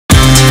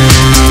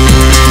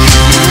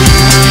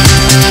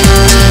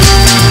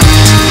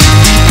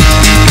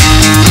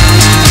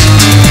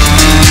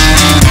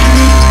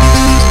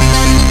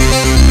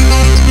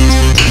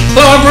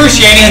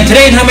Bruce Yeany, and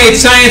today in Homemade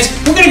Science,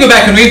 we're going to go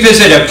back and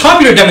revisit a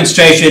popular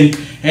demonstration,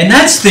 and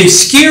that's the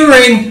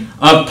skewering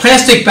of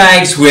plastic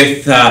bags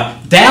with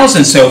dowels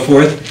and so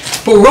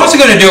forth. But we're also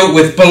going to do it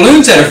with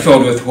balloons that are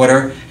filled with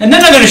water, and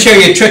then I'm going to show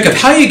you a trick of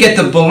how you get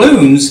the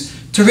balloons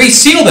to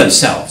reseal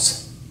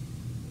themselves.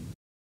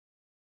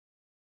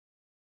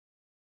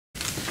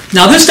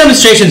 Now this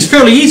demonstration is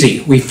fairly easy.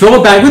 We fill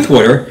a bag with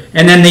water,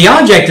 and then the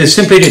object is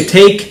simply to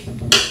take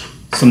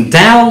some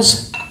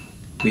dowels,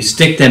 we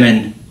stick them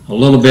in a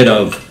little bit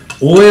of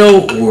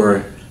oil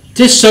or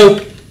dish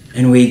soap,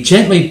 and we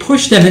gently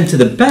push them into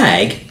the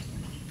bag.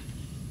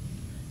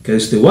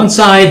 Goes through one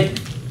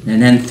side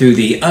and then through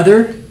the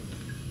other,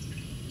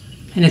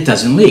 and it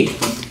doesn't leak.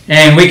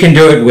 And we can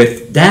do it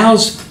with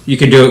dowels, you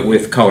can do it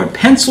with colored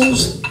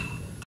pencils.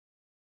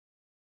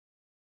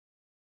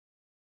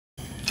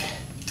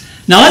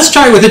 Now let's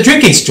try it with a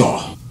drinking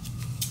straw.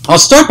 I'll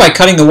start by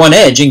cutting the one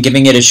edge and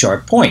giving it a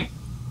sharp point.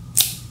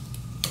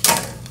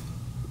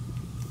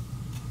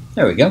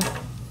 There we go.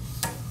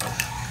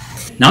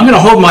 Now I'm going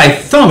to hold my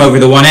thumb over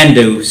the one end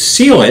to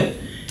seal it.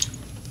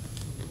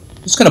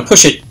 I'm just going to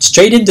push it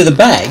straight into the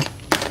bag.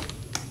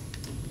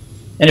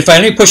 And if I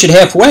only push it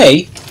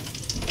halfway,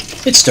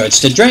 it starts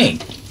to drain.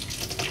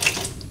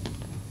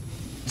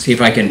 See if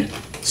I can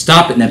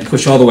stop it and then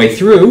push all the way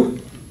through.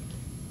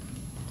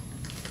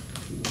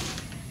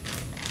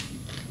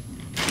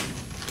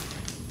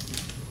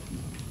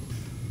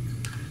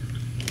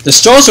 The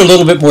straws are a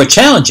little bit more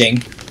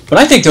challenging, but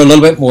I think they're a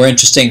little bit more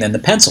interesting than the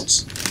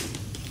pencils.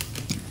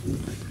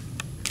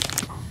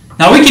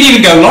 Now we can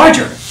even go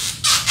larger.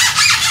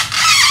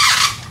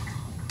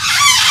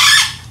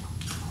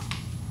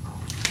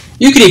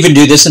 You could even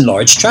do this in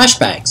large trash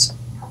bags.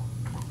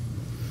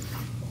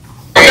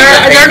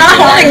 They're not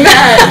holding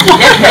that.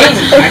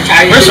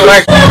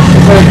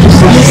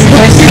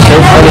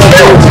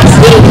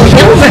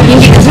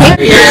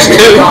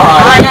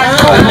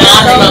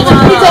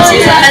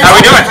 How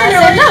we doing?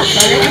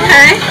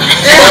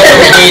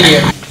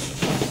 Okay.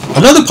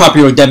 Another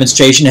popular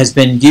demonstration has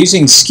been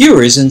using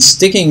skewers and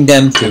sticking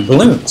them through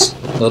balloons.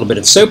 A little bit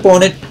of soap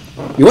on it.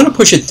 You want to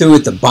push it through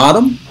at the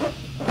bottom,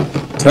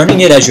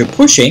 turning it as you're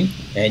pushing,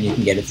 and you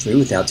can get it through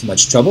without too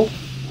much trouble.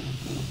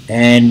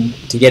 And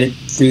to get it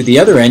through the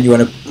other end, you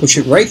want to push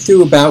it right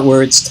through about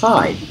where it's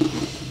tied.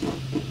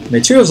 The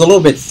material is a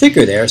little bit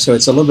thicker there, so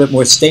it's a little bit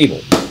more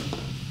stable.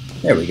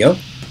 There we go.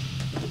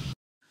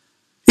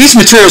 These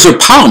materials are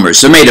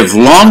polymers. They're made of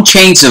long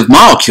chains of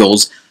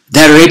molecules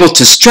that are able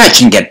to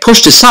stretch and get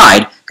pushed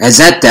aside as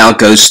that dowel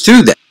goes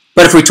through them.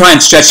 But if we try and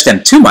stretch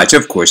them too much,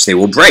 of course they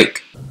will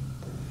break.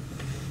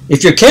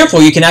 If you're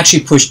careful, you can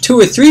actually push 2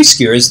 or 3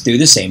 skewers through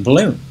the same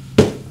balloon.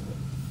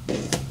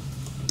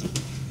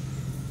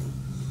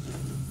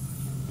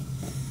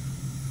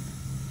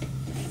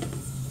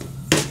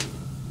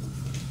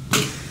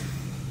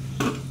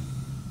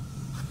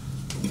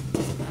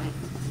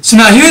 So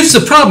now here's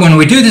the problem when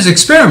we do this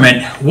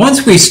experiment.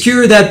 Once we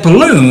skewer that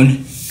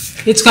balloon,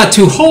 it's got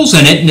 2 holes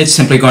in it and it's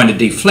simply going to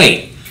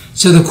deflate.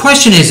 So the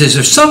question is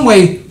there some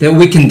way that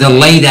we can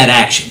delay that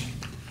action?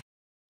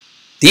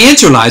 The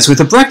answer lies with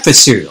a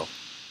breakfast cereal,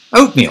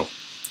 oatmeal.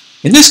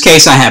 In this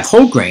case I have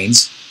whole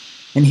grains,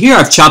 and here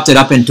I've chopped it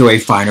up into a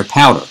finer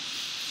powder.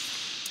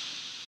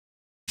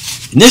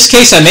 In this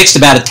case I mixed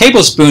about a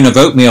tablespoon of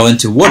oatmeal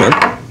into water.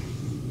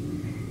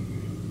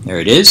 There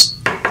it is.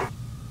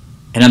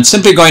 And I'm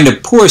simply going to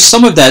pour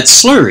some of that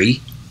slurry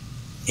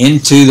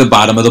into the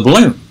bottom of the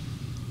balloon.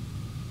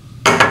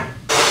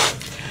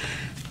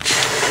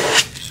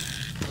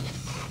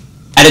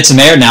 Added some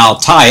air, now I'll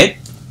tie it.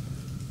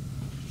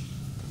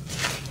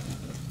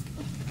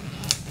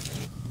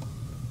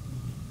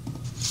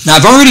 Now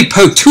I've already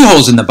poked 2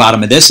 holes in the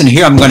bottom of this, and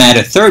here I'm going to add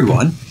a third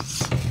one.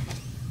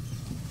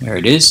 There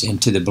it is,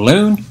 into the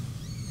balloon.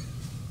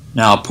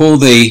 Now I'll pull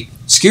the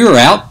skewer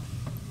out,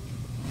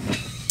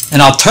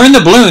 and I'll turn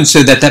the balloon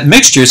so that that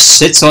mixture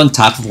sits on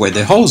top of where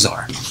the holes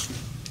are.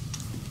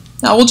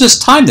 Now we'll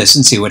just time this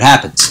and see what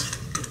happens.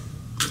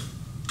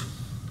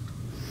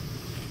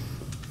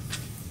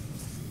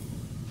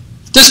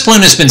 This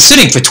balloon has been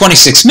sitting for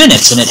 26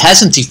 minutes and it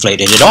hasn't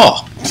deflated at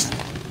all.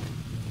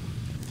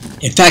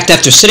 In fact,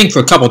 after sitting for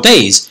a couple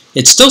days,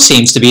 it still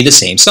seems to be the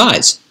same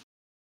size.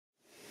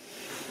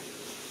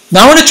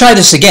 Now I want to try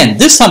this again.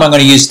 This time I'm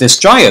going to use this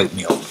dry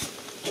oatmeal.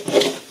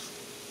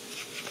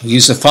 I'll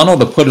use the funnel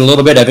to put a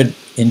little bit of it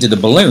into the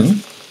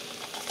balloon.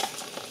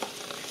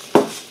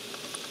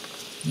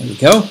 There we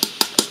go.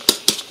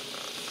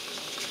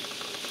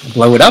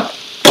 Blow it up.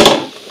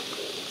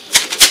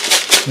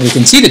 You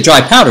can see the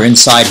dry powder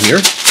inside here.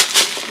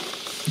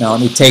 Now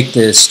let me take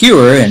the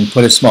skewer and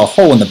put a small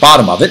hole in the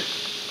bottom of it.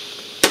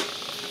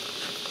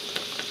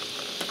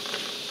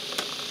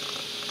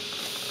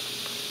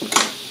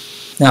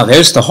 Now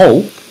there's the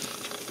hole.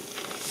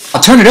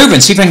 I'll turn it over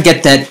and see if I can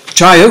get that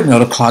dry oatmeal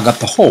to clog up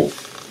the hole.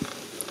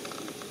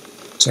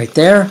 It's right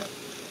there.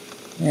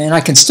 And I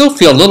can still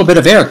feel a little bit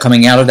of air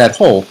coming out of that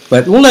hole,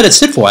 but we'll let it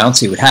sit for a while and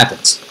see what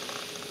happens.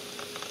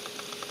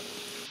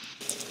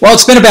 Well,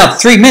 it's been about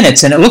 3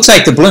 minutes and it looks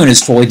like the balloon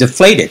is fully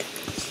deflated.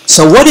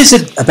 So what is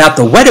it about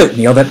the wet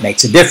oatmeal that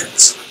makes a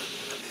difference?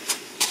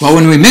 Well,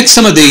 when we mix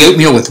some of the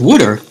oatmeal with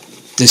water,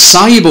 the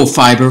soluble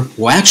fiber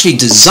will actually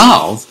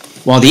dissolve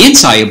while the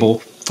insoluble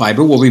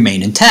fiber will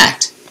remain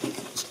intact.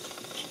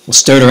 We'll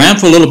stir it around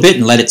for a little bit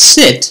and let it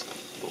sit.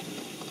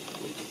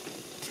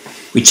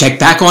 We check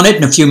back on it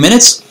in a few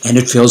minutes and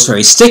it feels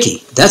very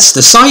sticky. That's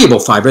the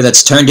soluble fiber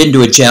that's turned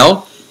into a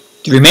gel.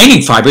 The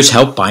remaining fibers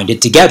help bind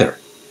it together.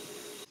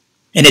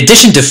 In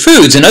addition to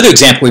foods, another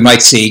example we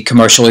might see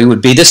commercially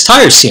would be this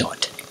tire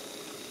sealant.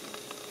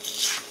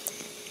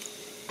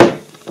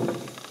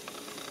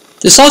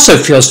 This also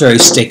feels very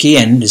sticky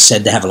and is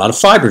said to have a lot of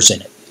fibers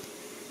in it.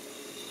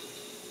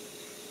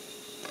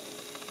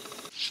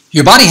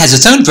 Your body has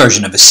its own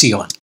version of a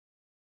sealant.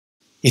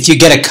 If you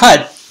get a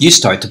cut, you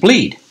start to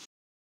bleed.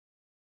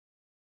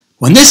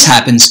 When this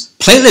happens,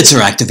 platelets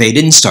are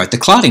activated and start the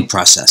clotting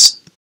process.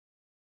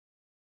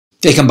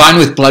 They combine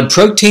with blood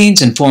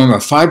proteins and form a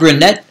fibrin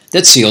net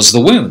that seals the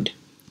wound.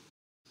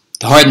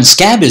 The hardened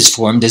scab is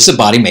formed as the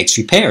body makes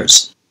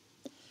repairs.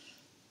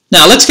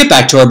 Now let's get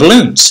back to our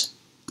balloons.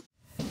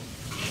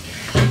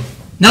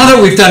 Now that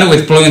we've done it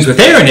with balloons with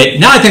air in it,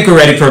 now I think we're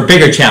ready for a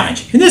bigger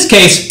challenge. In this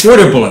case,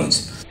 water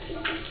balloons.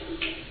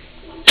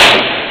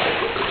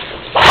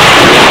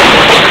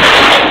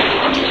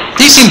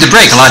 These seem to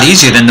break a lot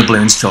easier than the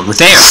balloons filled with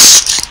air.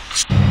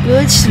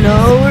 Good,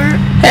 slower.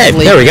 Hey,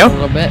 there we go. A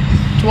little bit.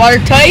 It's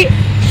watertight.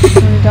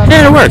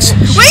 Yeah, it works.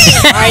 Wait!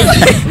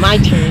 Alright, my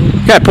turn.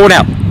 Okay, pull it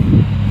out.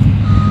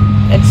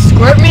 Let's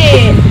squirt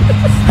me.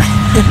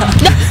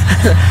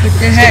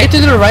 Get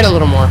to the right a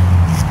little more.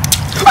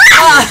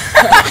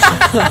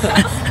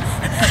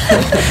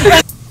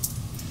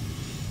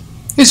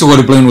 Here's a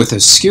water balloon with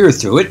a skewer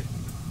through it.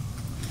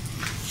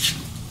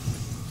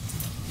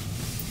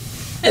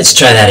 Let's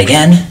try that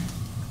again.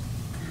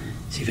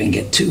 See if we can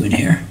get two in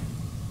here.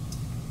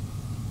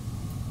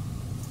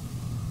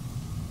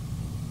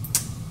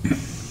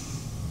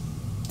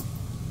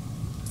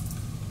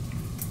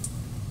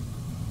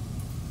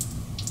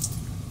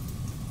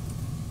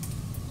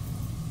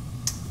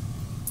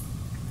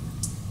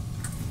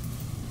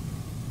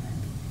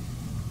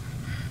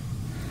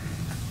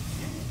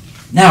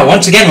 Now,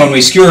 once again, when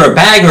we skewer a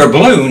bag or a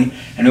balloon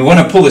and we want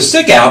to pull the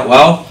stick out,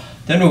 well,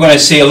 then we're going to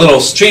see a little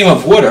stream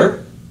of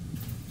water.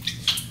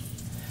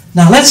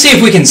 Now, let's see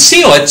if we can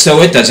seal it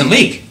so it doesn't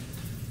leak.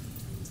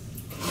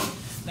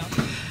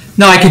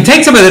 Now, I can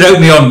take some of that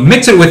oatmeal and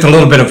mix it with a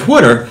little bit of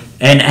water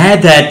and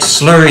add that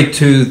slurry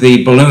to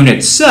the balloon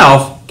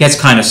itself. It gets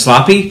kind of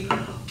sloppy.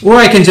 Or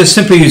I can just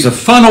simply use a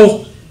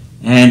funnel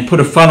and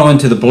put a funnel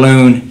into the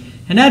balloon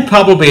and add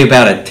probably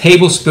about a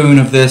tablespoon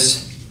of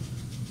this.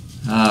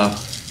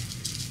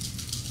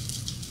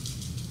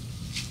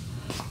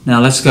 Now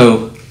let's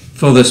go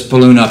fill this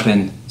balloon up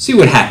and see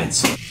what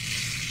happens.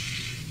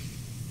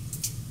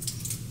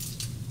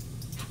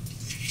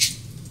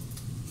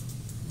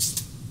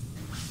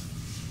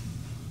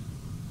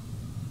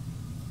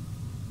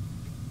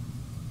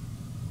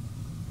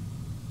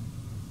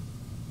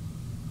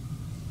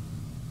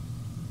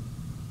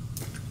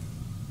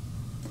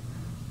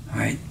 All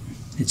right,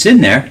 it's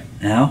in there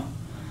now.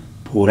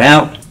 Pull it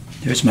out.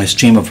 There's my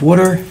stream of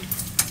water.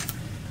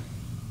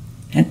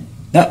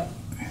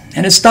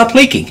 And it stopped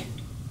leaking.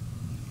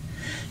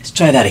 Let's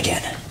try that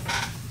again.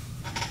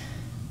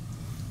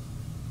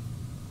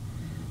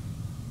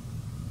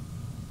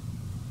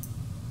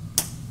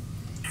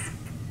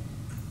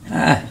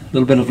 A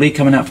little bit of leak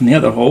coming out from the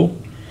other hole.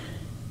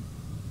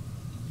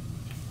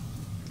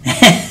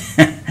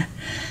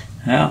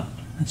 Well,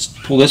 let's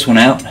pull this one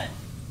out.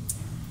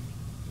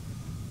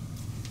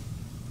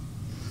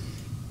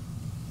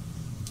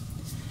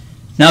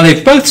 Now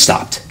they've both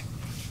stopped.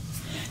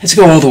 Let's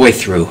go all the way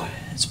through.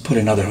 Let's put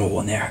another hole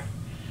in there.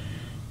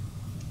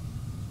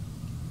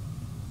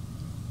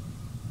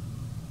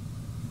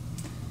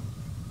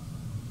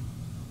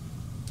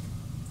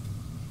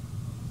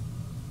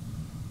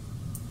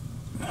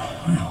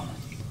 Wow.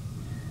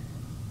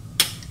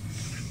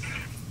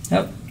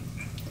 Yep.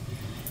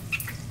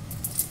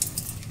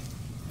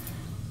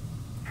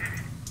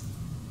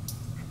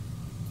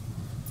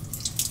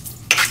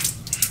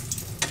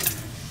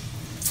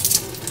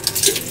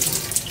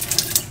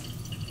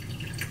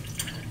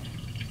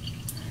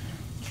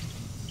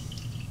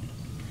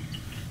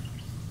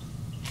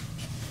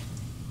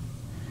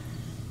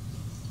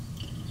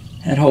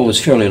 That hole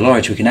was fairly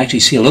large. We can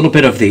actually see a little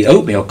bit of the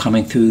oatmeal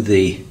coming through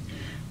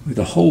where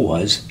the hole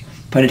was,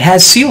 but it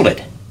has sealed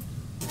it.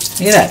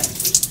 Look at that.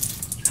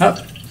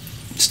 Up,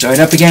 start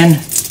up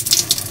again,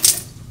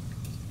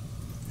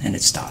 and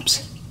it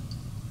stops.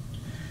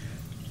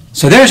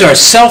 So there's our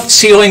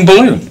self-sealing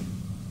balloon.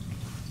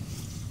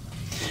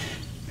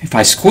 If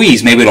I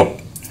squeeze, maybe it'll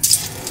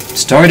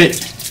start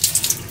it.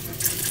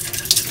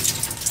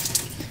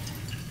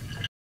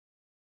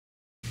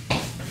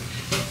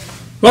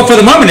 Well, for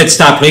the moment it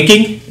stopped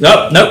leaking.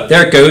 Oh, nope,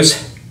 there it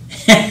goes.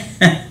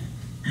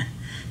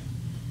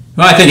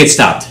 Well, I think it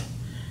stopped.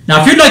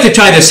 Now, if you'd like to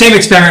try the same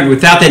experiment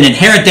without the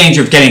inherent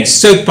danger of getting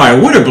soaked by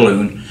a water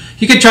balloon,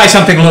 you could try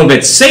something a little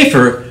bit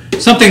safer,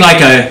 something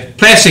like a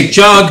plastic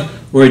jug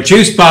or a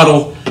juice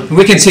bottle, and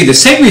we can see the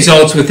same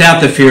results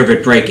without the fear of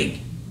it breaking.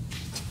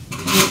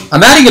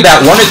 I'm adding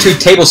about 1 or 2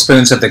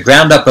 tablespoons of the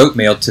ground up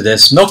oatmeal to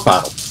this milk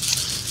bottle.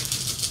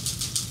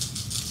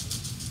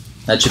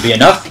 That should be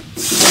enough.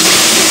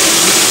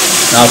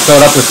 Now I'll fill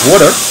it up with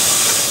water.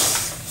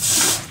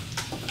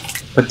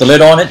 Put the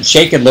lid on it and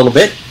shake it a little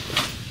bit.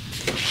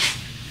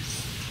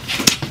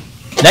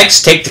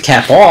 Next, take the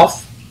cap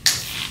off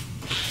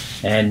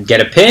and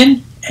get a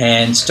pin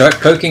and start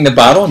poking the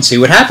bottle and see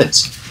what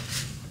happens.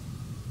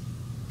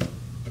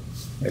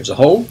 There's a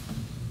hole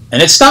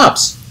and it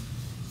stops.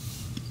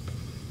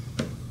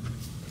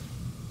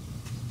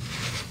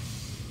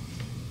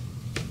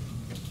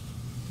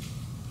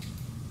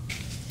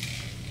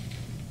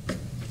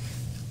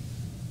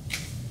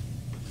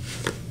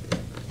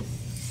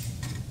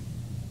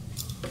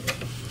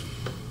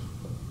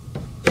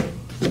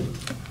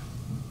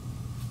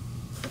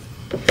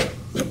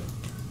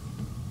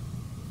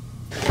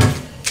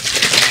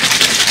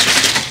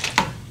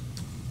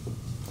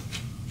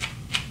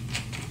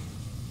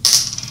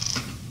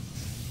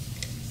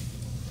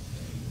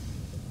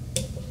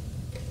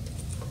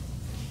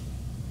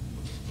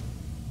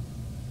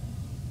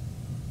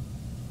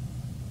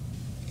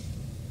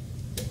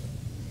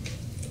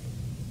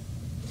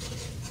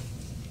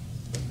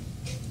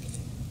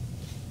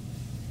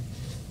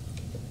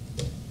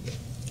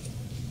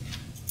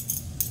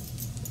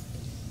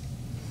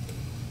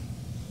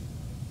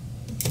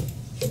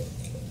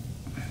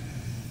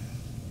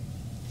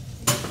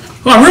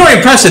 Well, I'm really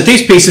impressed that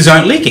these pieces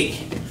aren't leaking.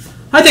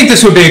 I think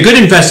this would be a good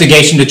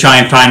investigation to try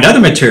and find other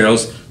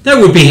materials that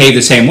would behave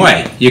the same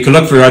way. You could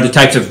look for other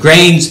types of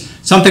grains.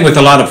 Something with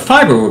a lot of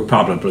fiber would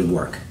probably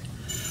work.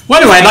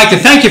 Well, anyway, I'd like to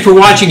thank you for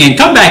watching and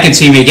come back and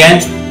see me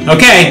again.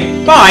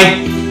 Okay,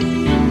 bye.